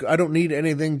don't. I don't need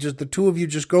anything. Just the two of you,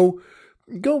 just go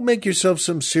make yourself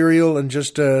some cereal and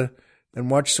just, and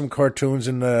watch some cartoons.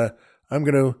 And, I'm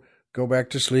going to go back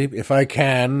to sleep if I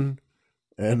can.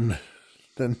 And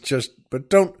then but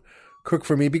don't cook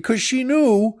for me, because she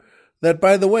knew that,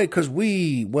 by the way, because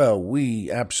we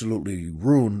absolutely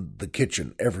ruined the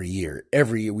kitchen every year.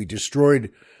 Every year we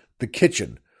destroyed the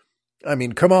kitchen. I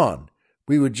mean, come on.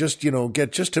 We would just,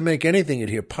 get just to make anything, you'd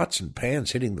hear pots and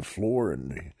pans hitting the floor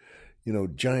and,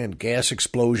 giant gas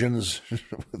explosions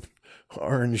with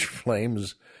orange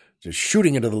flames just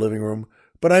shooting into the living room.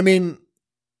 But I mean,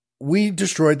 we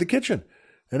destroyed the kitchen.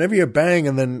 And every year, bang,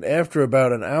 and then after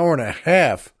about an hour and a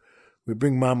half, we'd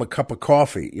bring Mom a cup of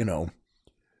coffee,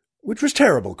 which was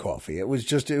terrible coffee.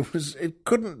 It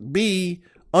couldn't be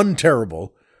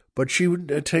unterrible, but she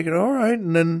would take it, all right,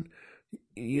 and then,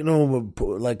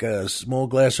 like a small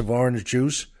glass of orange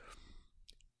juice.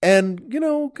 And,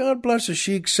 God bless her,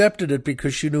 she accepted it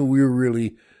because she knew we were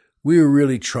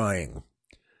really trying.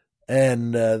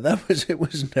 And it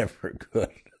was never good.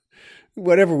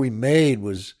 whatever we made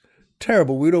was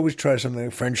terrible. We'd always try something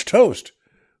like French toast,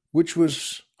 which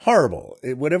was horrible.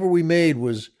 Whatever we made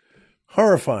was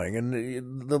horrifying.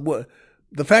 And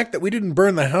the fact that we didn't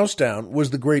burn the house down was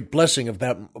the great blessing of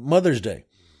that Mother's Day.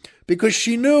 Because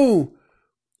she knew,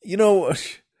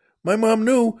 my mom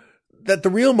knew that the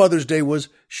real Mother's Day was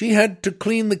she had to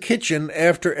clean the kitchen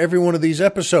after every one of these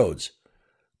episodes.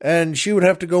 And she would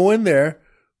have to go in there.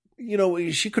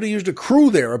 She could have used a crew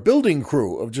there, a building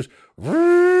crew of just,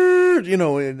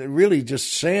 really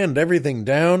just sand everything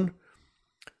down.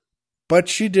 But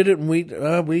she did it, and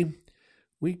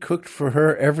we cooked for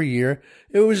her every year.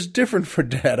 It was different for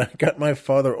Dad. I got my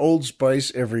father Old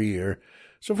Spice every year.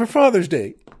 So for Father's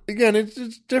Day, again,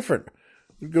 it's different.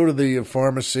 We'd go to the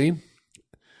pharmacy,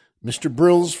 Mr.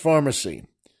 Brill's Pharmacy,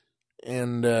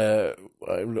 and I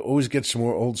would always get some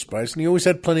more Old Spice, and he always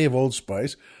had plenty of Old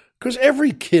Spice, because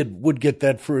every kid would get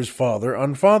that for his father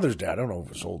on Father's Day. I don't know if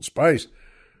it was Old Spice,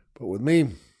 but with me,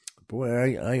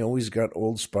 boy, I always got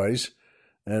Old Spice,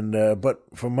 and but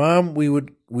for Mom, we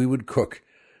would cook,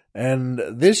 and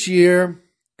this year,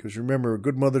 because remember, a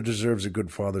good mother deserves a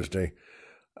good Father's Day.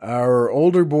 Our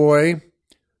older boy,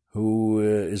 who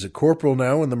is a corporal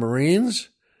now in the Marines,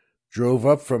 drove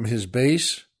up from his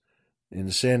base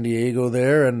in San Diego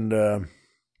there, and,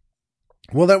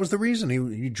 that was the reason.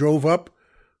 He drove up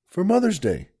for Mother's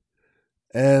Day,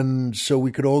 and so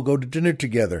we could all go to dinner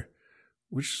together,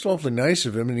 which is awfully nice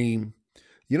of him, and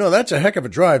that's a heck of a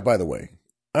drive, by the way.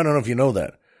 I don't know if you know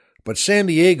that, but San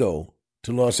Diego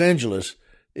to Los Angeles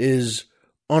is,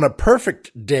 on a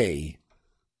perfect day,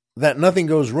 that nothing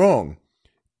goes wrong,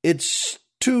 it's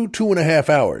 2.5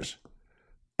 hours.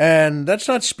 And that's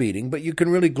not speeding, but you can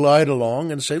really glide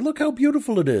along and say, look how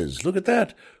beautiful it is. Look at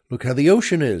that. Look how the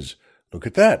ocean is. Look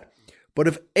at that. But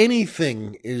if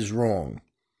anything is wrong,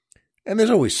 and there's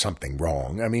always something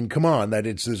wrong. I mean, come on,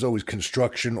 there's always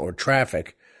construction or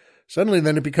traffic. Suddenly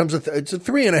then it becomes it's a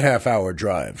 3.5 hour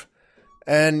drive.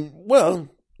 And,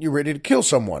 you're ready to kill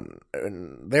someone,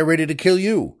 and they're ready to kill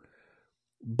you.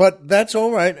 But that's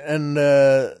all right, and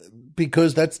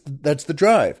because that's the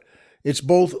drive. It's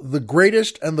both the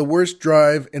greatest and the worst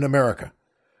drive in America.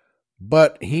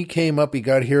 But he came up, he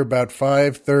got here about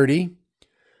 5:30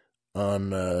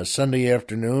 on Sunday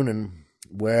afternoon, and,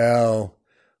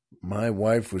 my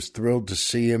wife was thrilled to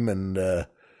see him, and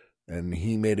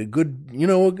he made a great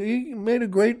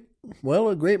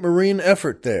Marine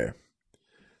effort there.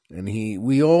 And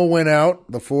we all went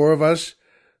out, the four of us,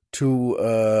 to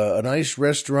a nice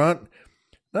restaurant,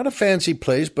 not a fancy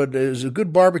place, but it was a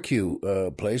good barbecue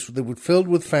place that was filled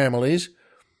with families,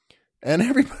 and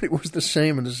everybody was the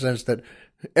same in the sense that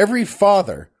every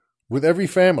father with every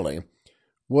family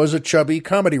was a chubby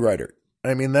comedy writer.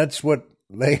 I mean, that's what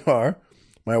they are.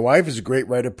 My wife is a great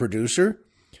writer-producer,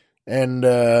 and,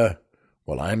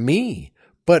 I'm me.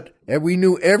 But we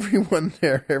knew everyone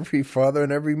there, every father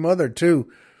and every mother,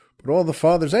 too. But all the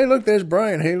fathers, hey, look, there's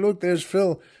Brian. Hey, look, there's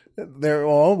Phil. They're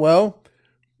all,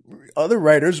 other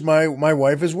writers my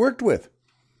wife has worked with.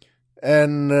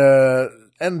 And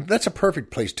that's a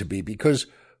perfect place to be because,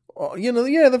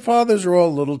 the fathers are all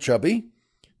a little chubby,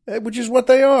 which is what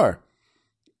they are.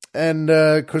 And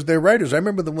because they're writers. I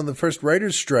remember when the first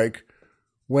writers' strike,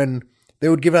 when they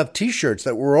would give out T-shirts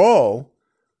that were all,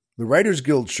 the Writers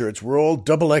Guild shirts were all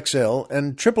XXL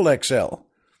and XXL.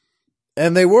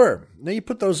 And they were. Now you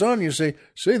put those on, you say,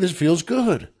 this feels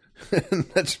good. And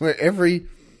that's where every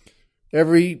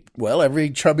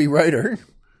chubby writer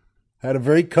had a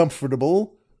very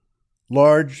comfortable,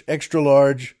 large, extra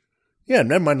large,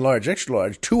 never mind large, extra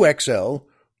large, 2XL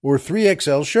or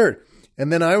 3XL shirt.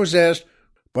 And then I was asked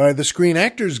by the Screen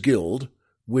Actors Guild,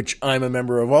 which I'm a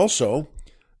member of also,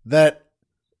 that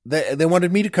they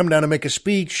wanted me to come down and make a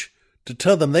speech to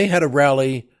tell them they had a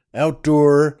rally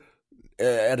outdoor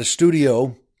at a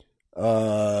studio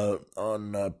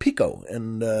on Pico,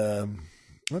 and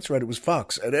that's right, it was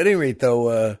Fox. At any rate,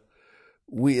 though,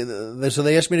 so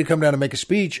they asked me to come down and make a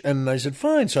speech, and I said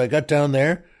fine. So I got down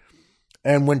there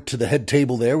and went to the head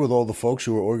table there with all the folks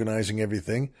who were organizing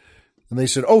everything, and they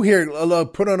said, "Oh, here,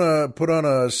 put on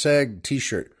a SAG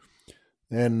T-shirt,"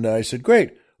 and I said,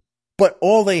 "Great," but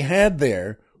all they had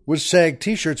there was SAG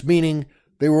T-shirts, meaning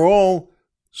they were all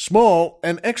small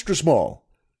and extra small.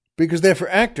 Because they're for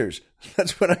actors.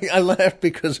 That's when I laughed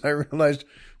because I realized,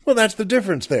 that's the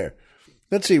difference there.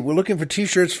 Let's see, we're looking for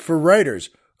T-shirts for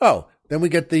writers. Oh, then we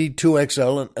get the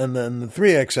 2XL and then the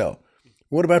 3XL.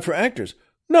 What about for actors?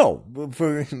 No,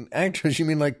 for actors, you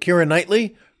mean like Keira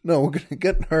Knightley? No, we're going to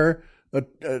get her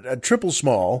a triple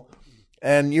small,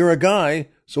 and you're a guy,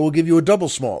 so we'll give you a double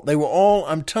small. They were all,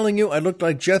 I'm telling you, I looked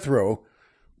like Jethro,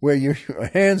 where your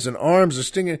hands and arms are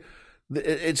stinging.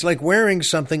 It's like wearing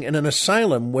something in an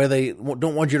asylum where they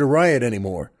don't want you to riot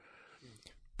anymore.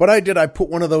 But I did. I put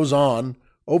one of those on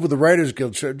over the Writers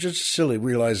Guild shirt, just silly,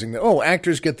 realizing that,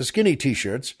 actors get the skinny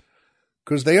T-shirts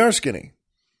because they are skinny.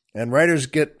 And writers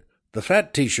get the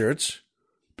fat T-shirts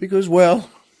because, well,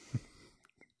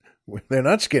 they're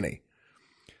not skinny.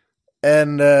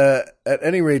 And at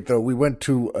any rate, though, we went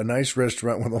to a nice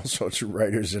restaurant with all sorts of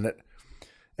writers in it.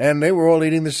 And they were all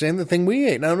eating the same thing we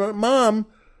ate. Now, Mom,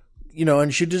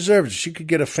 and she deserves it. She could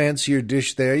get a fancier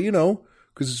dish there,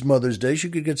 because it's Mother's Day. She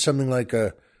could get something like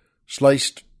a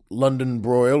sliced London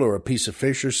broil or a piece of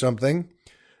fish or something.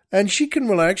 And she can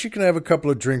relax. She can have a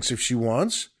couple of drinks if she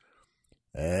wants.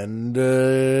 And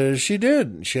she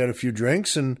did. She had a few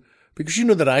drinks, and because she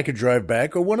knew that I could drive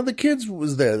back, or one of the kids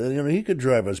was there. He could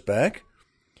drive us back.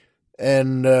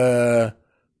 And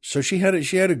so she had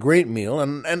a great meal.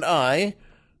 And I,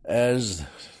 as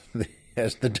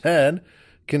the dad,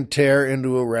 can tear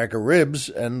into a rack of ribs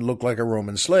and look like a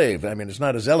Roman slave. I mean, it's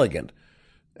not as elegant.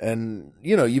 And,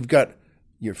 you've got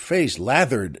your face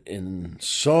lathered in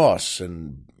sauce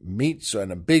and meats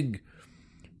and a big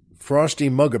frosty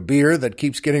mug of beer that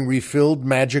keeps getting refilled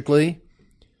magically.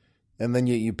 And then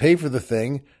you pay for the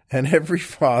thing, and every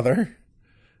father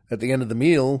at the end of the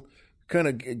meal kind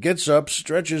of gets up,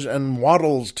 stretches, and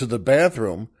waddles to the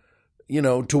bathroom,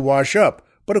 to wash up.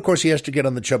 But, of course, he has to get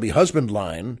on the chubby husband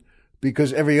line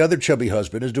because every other chubby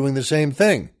husband is doing the same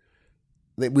thing.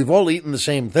 We've all eaten the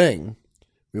same thing.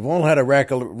 We've all had a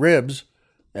rack of ribs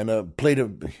and a plate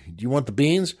of, do you want the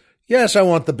beans? Yes, I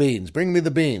want the beans. Bring me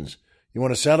the beans. You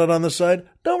want a salad on the side?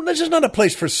 No, this is not a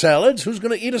place for salads. Who's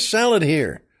going to eat a salad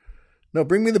here? No,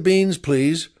 bring me the beans,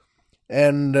 please.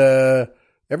 And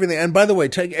everything. And by the way,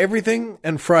 take everything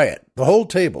and fry it. The whole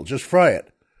table, just fry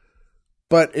it.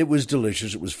 But it was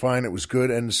delicious. It was fine. It was good.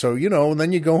 And so, and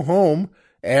then you go home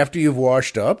after you've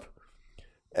washed up.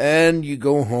 And you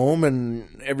go home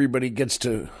and everybody gets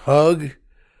to hug.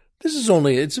 It's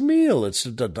a meal. It's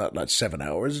not 7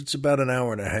 hours. It's about an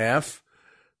hour and a half.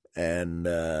 And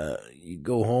you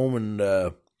go home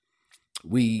and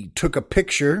we took a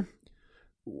picture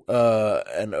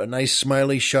and a nice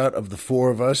smiley shot of the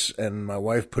four of us. And my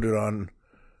wife put it on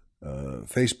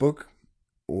Facebook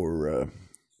or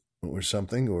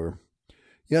something.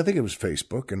 I think it was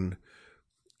Facebook.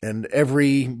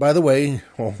 And by the way,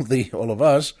 all of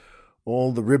us,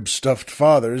 all the rib-stuffed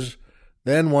fathers,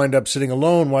 then wind up sitting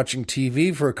alone watching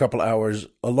TV for a couple hours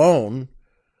alone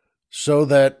so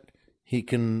that he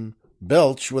can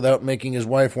belch without making his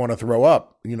wife want to throw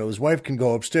up. His wife can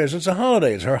go upstairs. It's a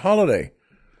holiday. It's her holiday.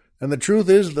 And the truth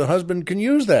is the husband can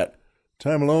use that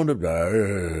time alone to,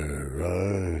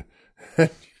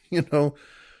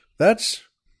 that's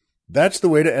the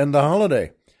way to end the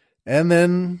holiday. And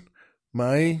then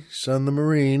my son, the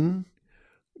Marine,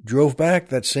 drove back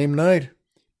that same night.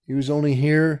 He was only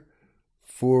here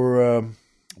for,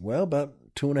 about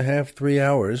 2.5, 3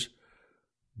 hours.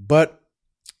 But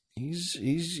he's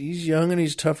young and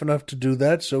he's tough enough to do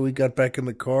that. So we got back in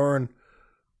the car and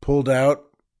pulled out.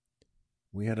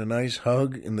 We had a nice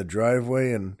hug in the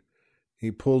driveway, and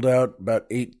he pulled out about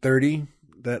 8:30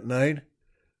 that night.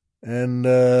 And,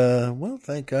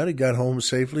 thank God he got home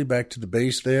safely back to the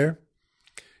base there.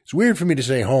 It's weird for me to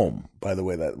say home, by the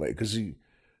way, that way, because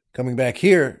coming back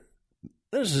here,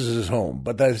 this is his home.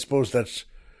 But I suppose that's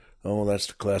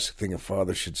the classic thing a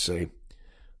father should say.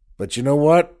 But you know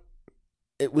what?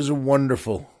 It was a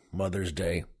wonderful Mother's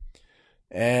Day.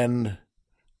 And,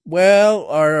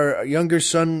 our younger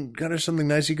son got her something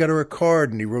nice. He got her a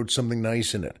card, and he wrote something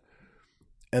nice in it.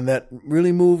 And that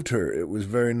really moved her. It was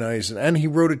very nice. And he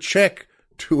wrote a check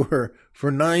to her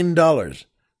for $9.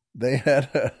 They had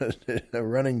a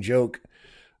running joke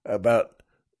about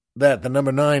that, the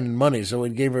number 9 in money. So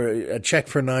he gave her a check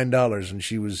for $9, and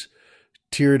she was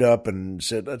teared up and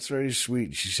said, "That's very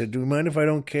sweet." She said, "Do you mind if I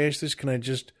don't cash this? Can I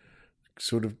just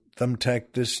sort of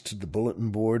thumbtack this to the bulletin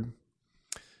board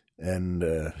and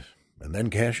then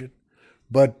cash it?"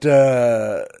 But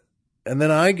and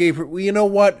then I gave her. Well, you know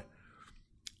what?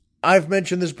 I've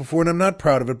mentioned this before, and I'm not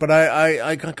proud of it. But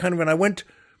I went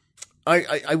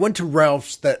to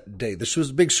Ralph's that day. This was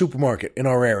a big supermarket in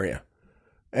our area.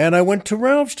 And I went to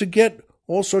Ralph's to get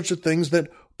all sorts of things that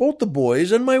both the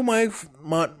boys and my wife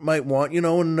might want,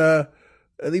 and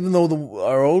even though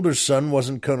our older son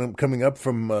wasn't coming up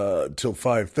from till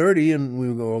 5:30 and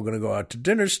we were all going to go out to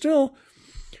dinner, still,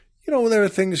 there are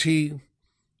things he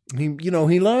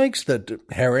likes, that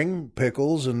herring,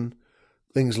 pickles, and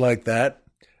things like that.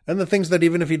 And the things that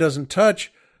even if he doesn't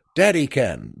touch, Daddy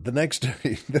can. The next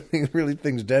day, really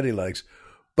things Daddy likes.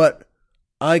 But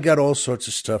I got all sorts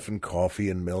of stuff and coffee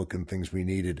and milk and things we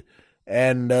needed.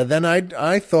 And then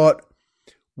I thought,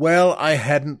 well, I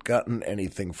hadn't gotten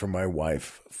anything for my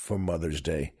wife for Mother's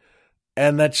Day.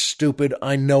 And that's stupid.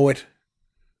 I know it.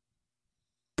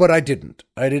 But I didn't.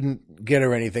 I didn't get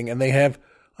her anything. And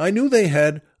I knew they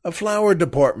had a flower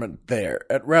department there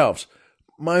at Ralph's.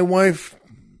 My wife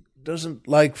doesn't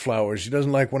like flowers. She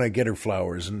doesn't like when I get her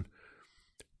flowers.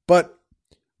 But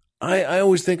I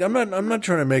always think I'm not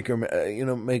trying to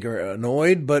make her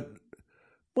annoyed, but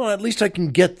well, at least I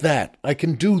can get that. I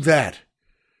can do that.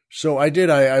 So I did.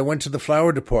 I went to the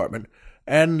flower department,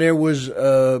 and there was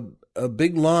a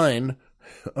big line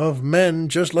of men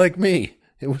just like me.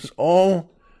 It was all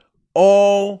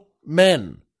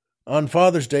men on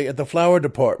Father's Day at the flower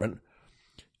department.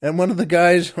 And one of the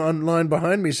guys on line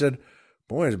behind me said,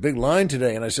 "Boy, there's a big line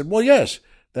today." And I said, "Well, yes,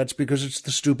 that's because it's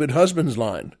the stupid husband's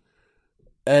line."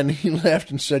 And he laughed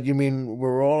and said, "You mean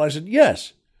we're all?" I said,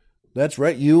 "Yes, that's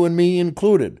right, you and me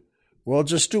included. We're all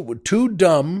just stupid, too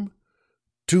dumb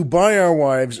to buy our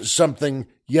wives something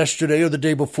yesterday or the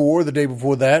day before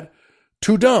that.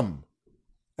 Too dumb.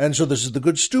 And so this is the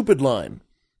good stupid line.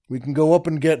 We can go up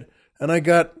and get, and I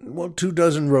got, 2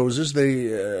 dozen roses,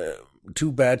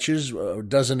 2 batches, a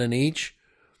dozen in each,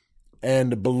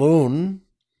 and a balloon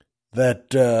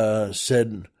that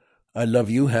said, 'I love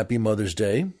you, happy Mother's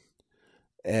Day.'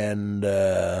 And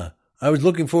I was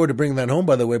looking forward to bringing that home,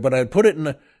 by the way, but I put it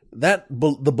in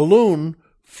the balloon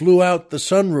flew out the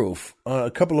sunroof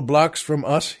a couple of blocks from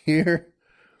us here.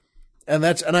 And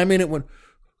I mean, it went,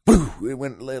 boo, it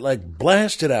went like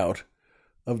blasted out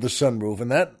of the sunroof.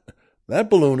 And that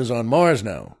balloon is on Mars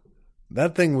now.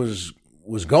 That thing was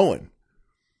going.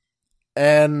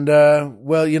 And,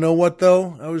 well, you know what,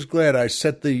 though? I was glad I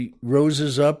set the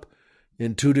roses up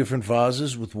in 2 different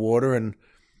vases with water, and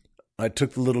I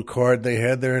took the little card they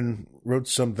had there and wrote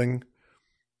something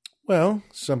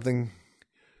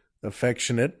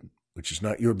affectionate, which is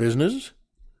not your business.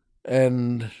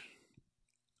 And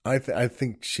I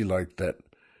think she liked that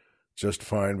just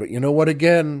fine. But you know what,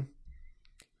 again,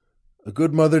 a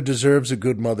good mother deserves a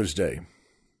good Mother's Day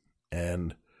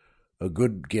and a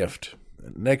good gift.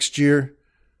 Next year,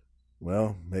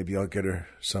 well, maybe I'll get her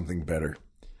something better.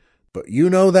 But you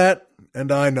know that,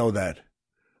 and I know that.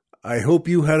 I hope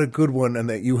you had a good one and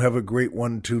that you have a great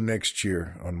one too next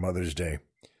year on Mother's Day.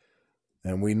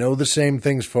 And we know the same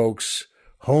things, folks.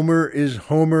 Homer is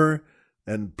Homer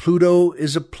and Pluto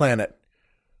is a planet.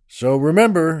 So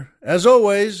remember, as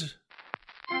always,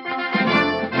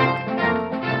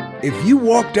 if you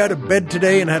walked out of bed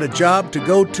today and had a job to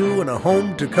go to and a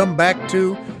home to come back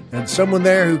to and someone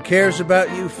there who cares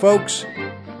about you, folks,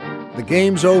 the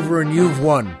game's over and you've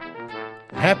won.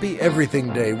 Happy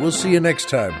Everything Day. We'll see you next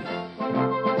time.